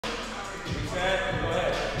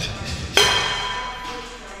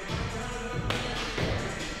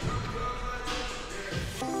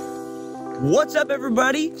What's up,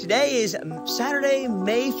 everybody? Today is Saturday,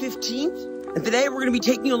 May 15th, and today we're going to be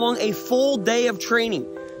taking you along a full day of training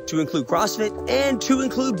to include CrossFit and to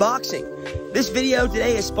include boxing. This video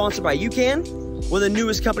today is sponsored by UCAN, one of the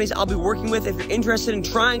newest companies I'll be working with. If you're interested in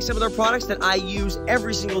trying some of their products that I use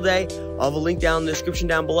every single day, I'll have a link down in the description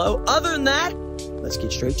down below. Other than that, let's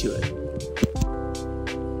get straight to it.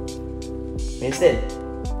 Winston,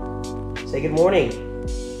 say good morning.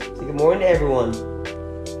 Say good morning to everyone.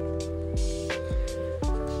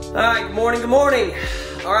 All right, good morning, good morning.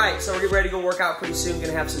 All right, so we're getting ready to go work out pretty soon.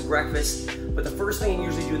 Gonna have some breakfast. But the first thing I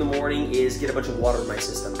usually do in the morning is get a bunch of water in my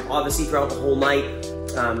system. Obviously throughout the whole night,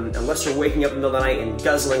 unless you're waking up in the middle of the night and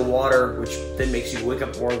guzzling water, which then makes you wake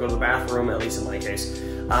up more and go to the bathroom, at least in my case,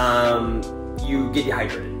 you get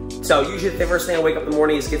dehydrated. So usually the first thing I wake up in the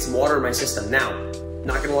morning is get some water in my system. Now,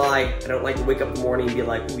 not gonna lie, I don't like to wake up in the morning and be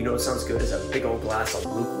like, ooh, you know what sounds good is a big old glass of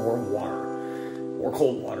lukewarm water or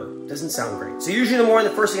cold water. Doesn't sound great. So usually in the morning,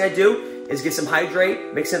 the first thing I do is get some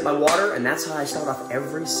hydrate, mix in my water, and that's how I start off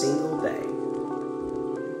every single day.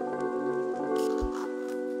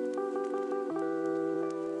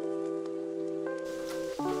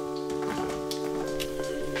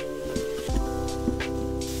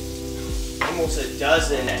 Almost a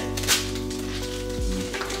dozen.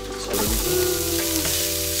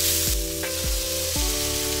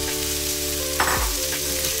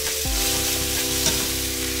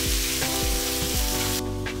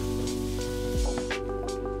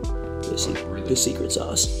 The secret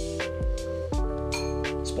sauce.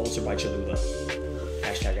 Sponsored by Cholula.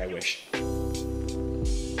 Hashtag I wish.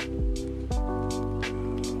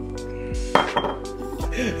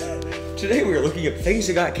 Today we are looking at things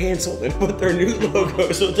that got canceled and what their new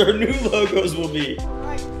logos will be.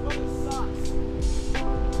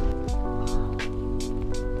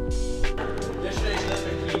 Yesterday she left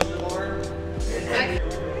my keys in the barn.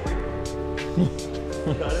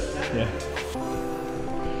 Got it? Yeah.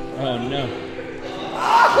 Oh no.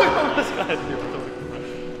 I almost got it.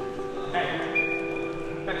 Hey.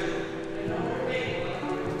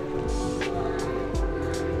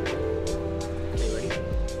 Okay, ready?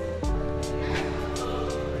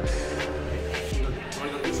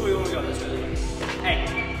 Which way you want to go? This way. Hey.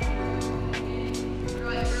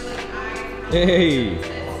 Hey.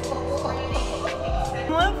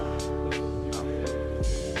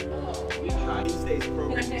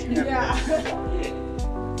 Yeah.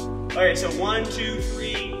 Okay, so 1, 2,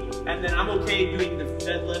 3, and then I'm okay doing the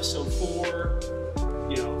deadlift, so 4,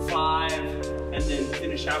 5, and then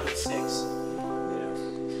finish out with 6. Yeah.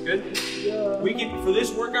 Good? Yeah. We can, for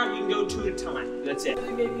this workout, you can go 2 at a time. That's it.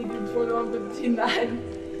 They made me do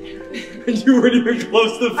 21:59. You weren't even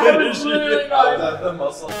close to finishing. I was literally not. The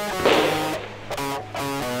muscle.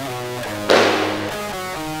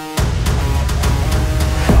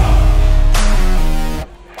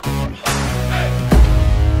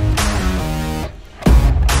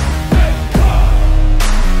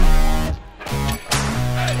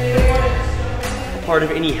 Part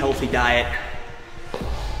of any healthy diet,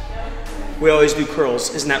 we always do curls.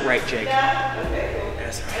 Isn't that right, Jake? Yeah.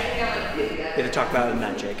 That's right. We had to talk about it in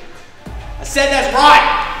that, Jake. I said that's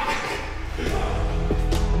right!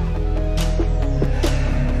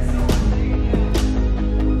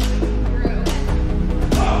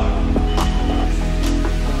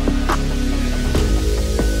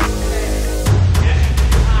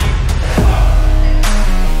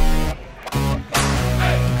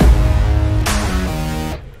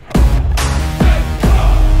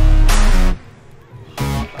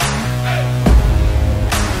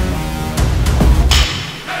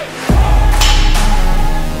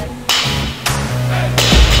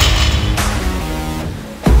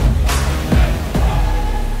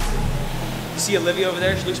 See Olivia over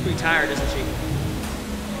there? She looks pretty tired, doesn't she?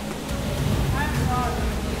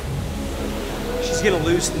 She's gonna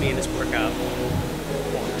lose to me in this workout.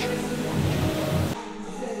 Watch.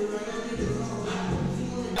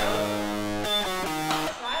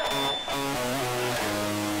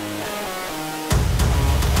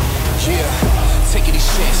 Yeah, taking these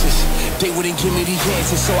chances. They wouldn't give me the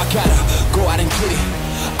answers, so I gotta go out and get it.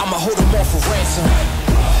 I'ma hold them off for ransom.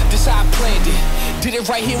 This how I planned it. Did it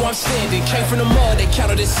right here where I'm standing. Came from the mud, they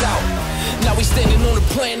counted us out. Now we standing on the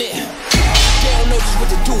planet. They don't know just what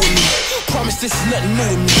to do with me. Promise this is nothing new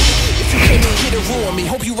to me. If you came in here to ruin me,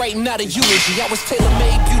 hope you writing out a eulogy. I was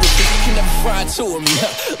tailor-made beautiful, you can never find two of me.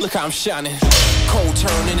 Look how I'm shining. Cold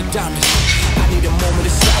turn into diamonds. I need a moment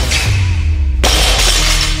of silence.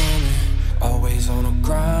 Always on the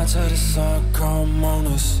grind till the sun come on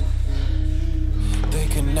us. They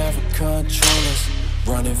can never control us.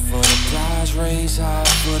 Run Running for the prize, raise high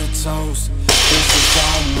for the toast. This is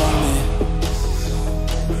our moment.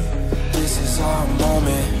 This is our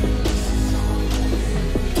moment.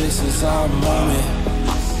 This is our moment.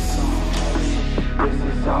 This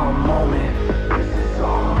is our moment. This is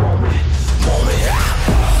our moment.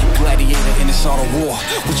 Gladiator in this art of war.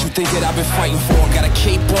 What you think that I've been fighting for? Got a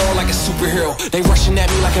cape on like a superhero. They rushing at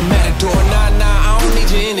me like a matador. Nah, I don't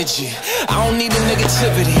need your energy. I don't need the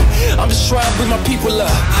negativity. I'm just trying to bring my people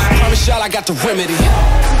up. Promise y'all I got the remedy.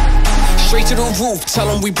 Straight to the roof, tell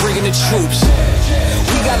them we bringing the troops.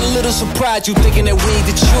 We got a little surprise, you thinking that we need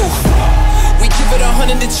the truth. We give it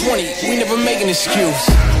 120, we never make an excuse.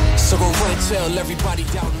 So go run and tell everybody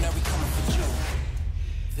doubting that we coming for you.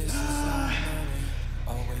 This is our moment,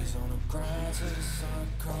 always on the grind till the sun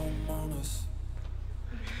come on us.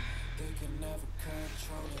 They can never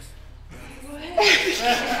control us.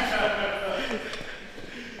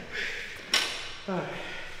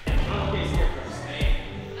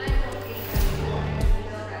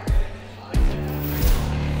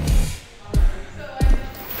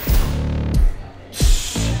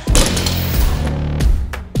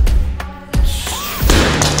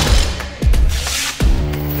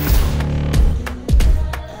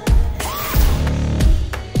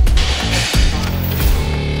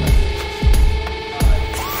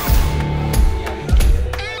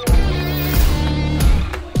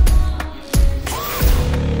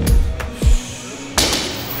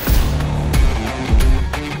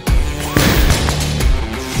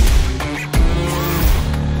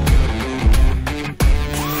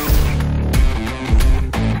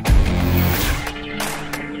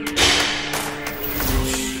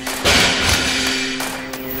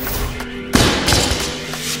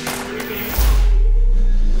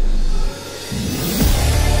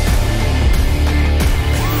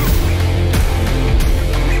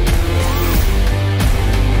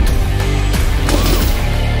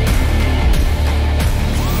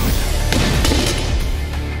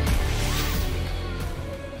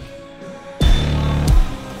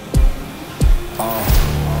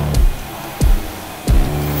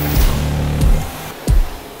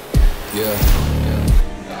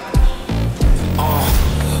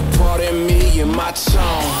 Pardon me and my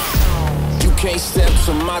tone. You can't step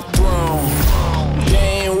to my throne.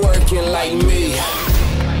 They ain't working like me.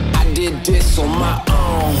 I did this on my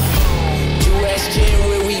own. You asking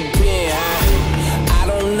where we been, huh? I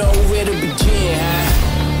don't know where to begin,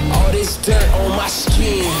 huh? All this dirt on my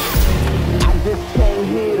skin. I just came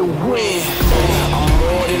here to win. I'm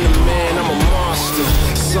more than a man, I'm a monster.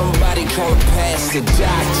 Somebody call a pastor,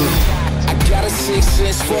 doctor. I got a 6th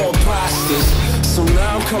sense for imposters. So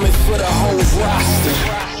now I'm coming for the whole roster.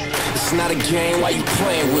 It's not a game, why you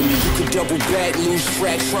playing with me? You could double back, lose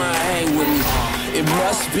track, try and hang with me. It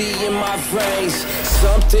must be in my veins,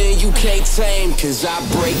 something you can't tame. Cause I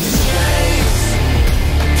break the chains,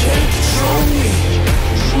 can't control me.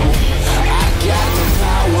 I got the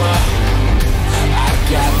power, I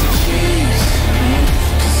got the keys.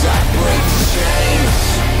 Cause I break the chains,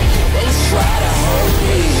 they try to hold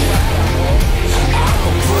me.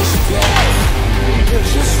 I'ma push back,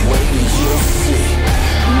 just wait and you'll see.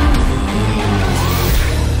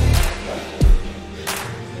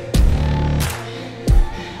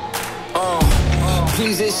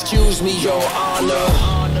 Please excuse me, your honor,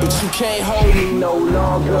 but you can't hold me no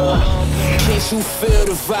longer. Can't you feel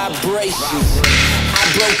the vibrations? I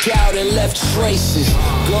broke out and left traces.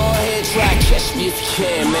 Go ahead, try to catch me if you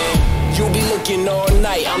can, man. You'll be looking all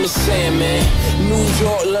night, I'm the Sandman. New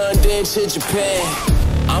York, London to Japan.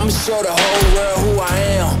 I'ma show the whole world who I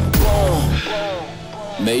am.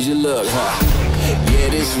 Boom. Major look, huh? Yeah,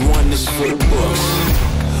 this one is for the books.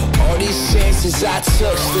 All these chances I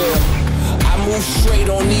took still. I move straight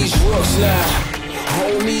on these rooks now.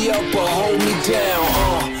 Hold me up or hold me down.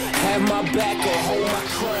 Have my back or hold my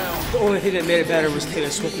crown. The only thing that made it better was Taylor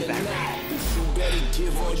Swift in the background. You better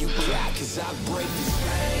give all you got, cause I break the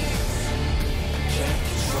chains. Can't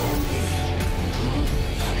control me.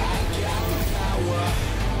 I got the power.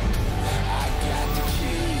 I got the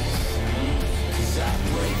keys. Cause I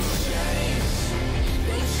break the chains.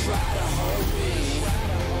 They try to hold me.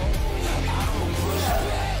 I'ma push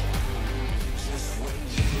back. Just wait.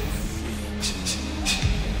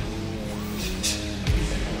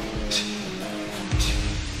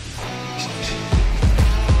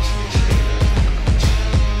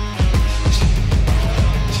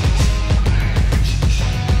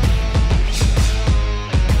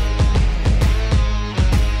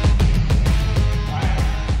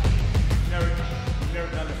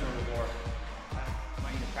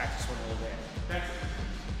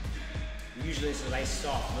 Usually it's a nice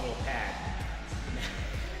soft little pad.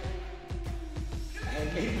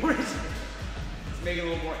 And maybe let's make it a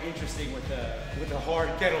little more interesting with the hard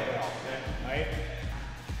kettlebell, okay? Right?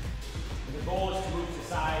 And the goal is to move to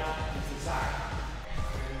side to side.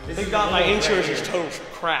 Thank God my insurance is total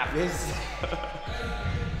crap.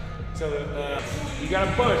 So you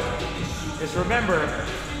gotta push. Just remember,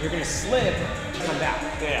 you're gonna slip and come back.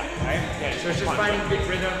 Yeah. Right? Yeah. So it's just finding good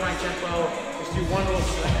rhythm, my tempo. Just do one little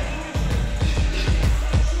slip.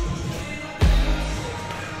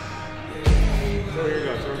 So here you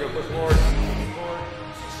go. So we're gonna push forward.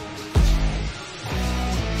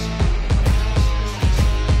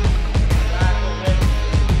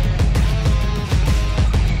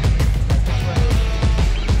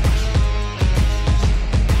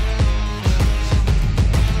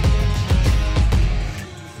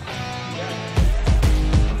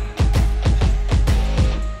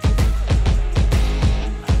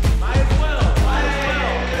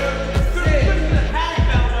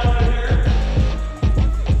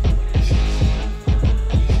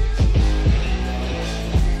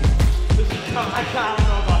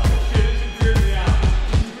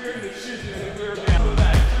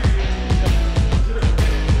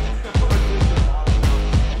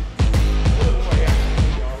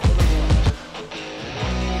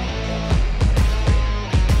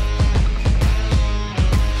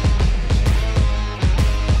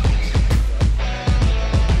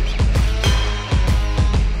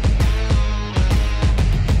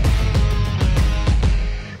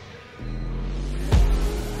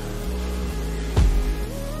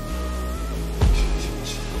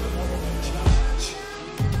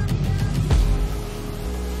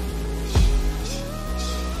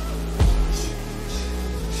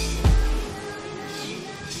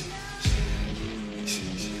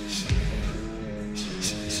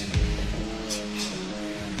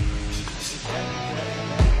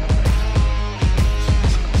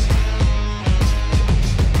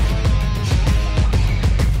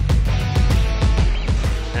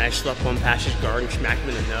 Slept one past his guard and smacked him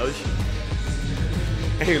in the nose.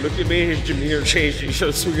 And he looked at me and his demeanor changed and he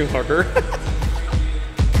started swinging harder.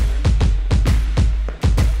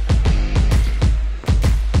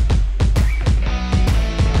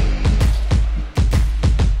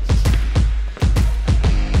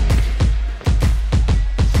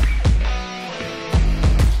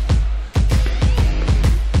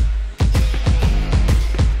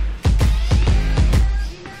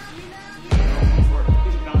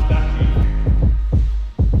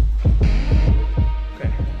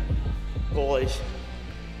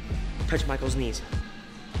 Touch Michael's knees.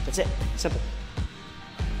 That's it. Simple.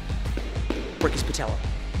 Break his patella.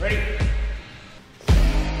 Ready?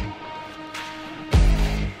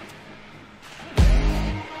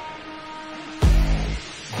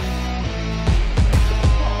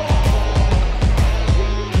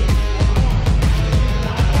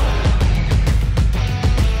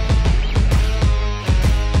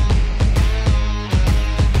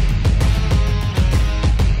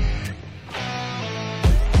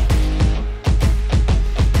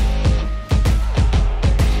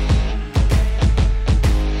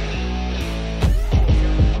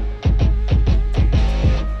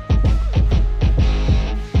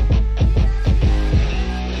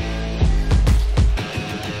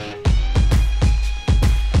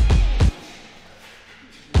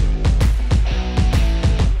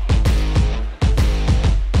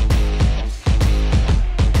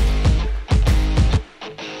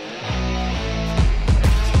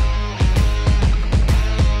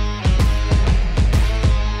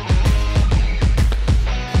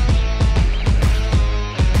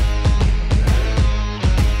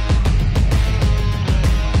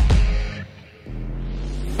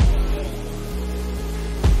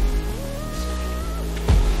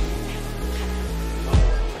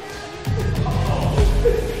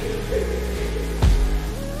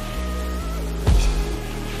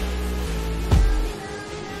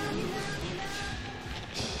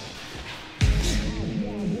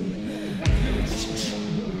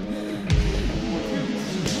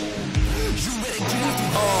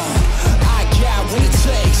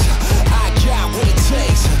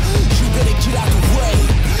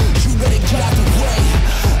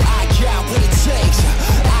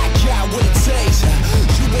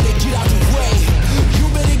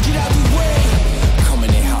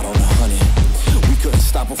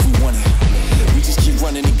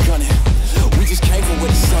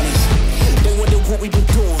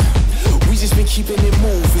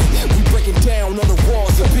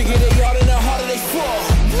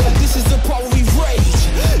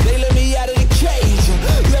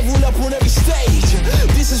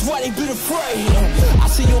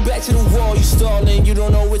 see your back to the wall, you stalling, you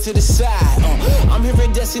don't know where to decide. I'm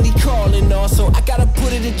hearing destiny calling, so I gotta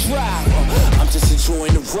put it in drive. I'm just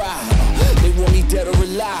enjoying the ride. They want me dead or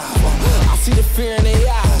alive. I see the fear in their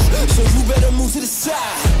eyes, so you better move to the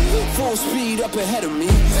side. Full speed up ahead of me,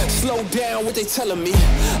 slow down what they telling me.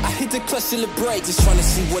 I hit the clutch till it breaks, just trying to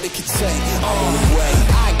see what it can take. I'm on the way,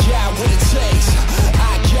 I got what it takes.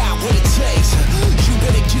 I got what it takes. You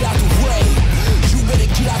better get out the way. You better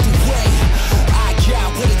get out the way. I got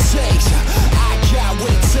what it takes. I got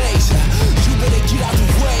what it takes. You better get out the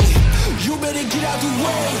way. You better get out the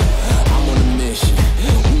way. I'm on a mission.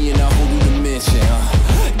 We in a whole new dimension.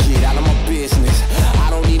 Get out of my business. I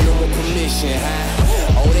don't need no more permission.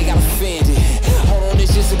 Oh, they got offended. Hold on,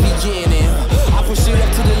 it's just the beginning. I push it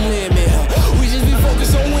up to the limit. We just be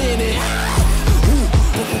focused on winning.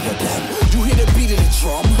 You hear the beat of the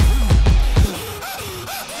drum.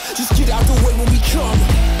 Just get out the way when we come.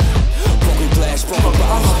 Broken glass, broken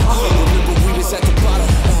bottles. Remember we was at the bottom.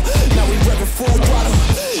 Now we reppin' full throttle.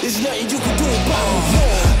 There's nothing you can do about it.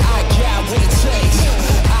 I got what it takes.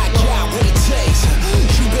 I got what it takes.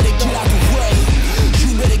 You better get out the way.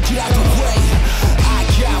 You better get out the way. I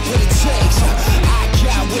got what it takes. I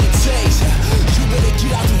got what it takes. You better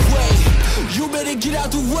get out the way. You better get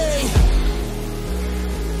out the way.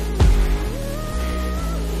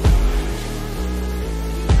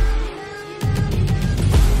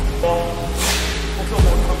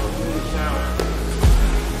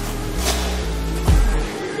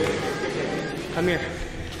 Come here.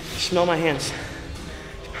 Smell my hands.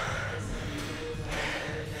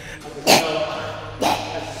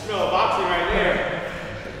 That's the smell of boxing right there.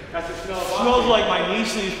 That's the smell of boxing. Smells like my knee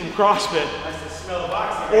sleeves from CrossFit. That's the smell of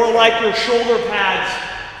boxing. Or like your shoulder pads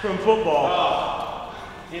from football.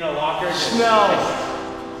 You know, locker. Smells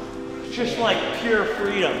just like pure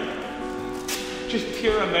freedom. Just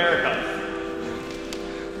pure America.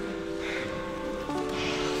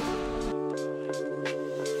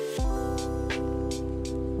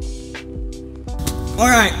 All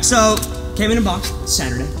right, so came in a box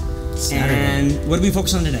Saturday. And what do we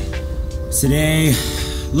focus on today? Today,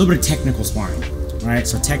 a little bit of technical sparring. All right,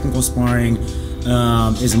 so technical sparring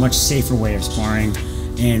is a much safer way of sparring.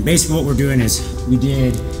 And basically what we're doing is we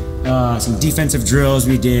did some defensive drills.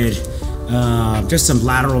 We did just some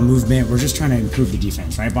lateral movement. We're just trying to improve the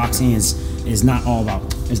defense, right? Boxing is not all about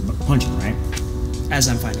punching, right? As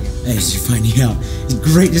I'm finding out. As you're finding out. He's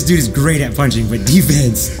great. This dude is great at punching, but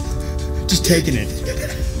defense, just taking it.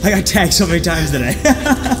 I got tagged so many times today.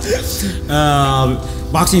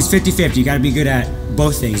 Boxing is 50-50. You got to be good at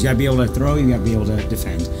both things. You got to be able to throw. You got to be able to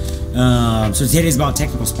defend. So today is about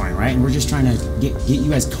technical sparring, right? And we're just trying to get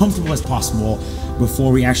you as comfortable as possible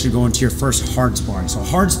before we actually go into your first hard sparring. So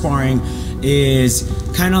hard sparring is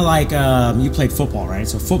kind of like you played football, right?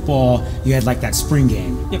 So football, you had like that spring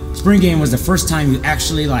game. Yep. Spring game was the first time you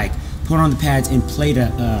actually like put on the pads and played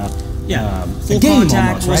a full game contact,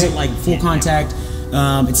 almost, right? wasn't like full contact.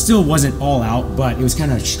 It still wasn't all out, but it was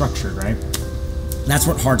kind of structured, right? That's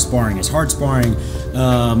what hard sparring is. Hard sparring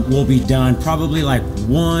will be done probably like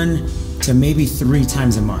 1 to maybe 3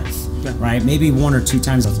 times a month, right? Maybe 1 or 2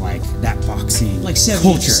 times of like that boxing Like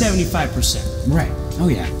culture. 75%. Right. Oh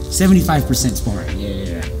yeah, 75% sparring.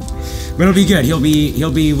 Yeah. But it'll be good. He'll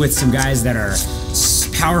be with some guys that are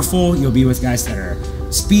powerful. You'll be with guys that are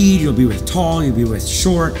speed. You'll be with tall. You'll be with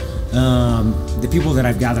short. The people that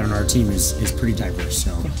I've gathered on our team is pretty diverse.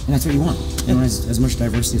 So, and that's what you want. You want as much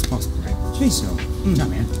diversity as possible, right? Sweet. So, good job,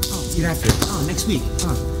 man. Let's get after it. Oh, next week.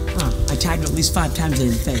 I tagged him at least 5 times in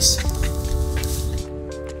the face.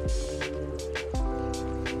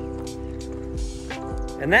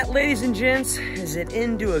 And that, ladies and gents, is it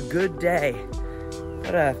into a good day.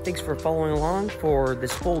 But thanks for following along for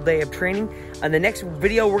this full day of training. And the next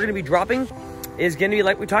video we're going to be dropping is going to be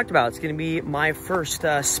like we talked about. It's going to be my first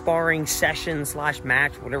sparring session /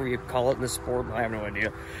 match, whatever you call it in the sport. I have no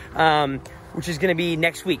idea. Which is going to be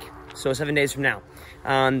next week, so 7 days from now.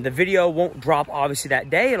 The video won't drop obviously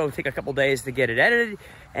that day. It'll take a couple days to get it edited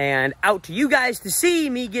and out to you guys to see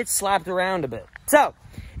me get slapped around a bit. So,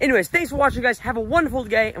 anyways, thanks for watching, guys. Have a wonderful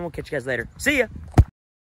day, and we'll catch you guys later. See ya.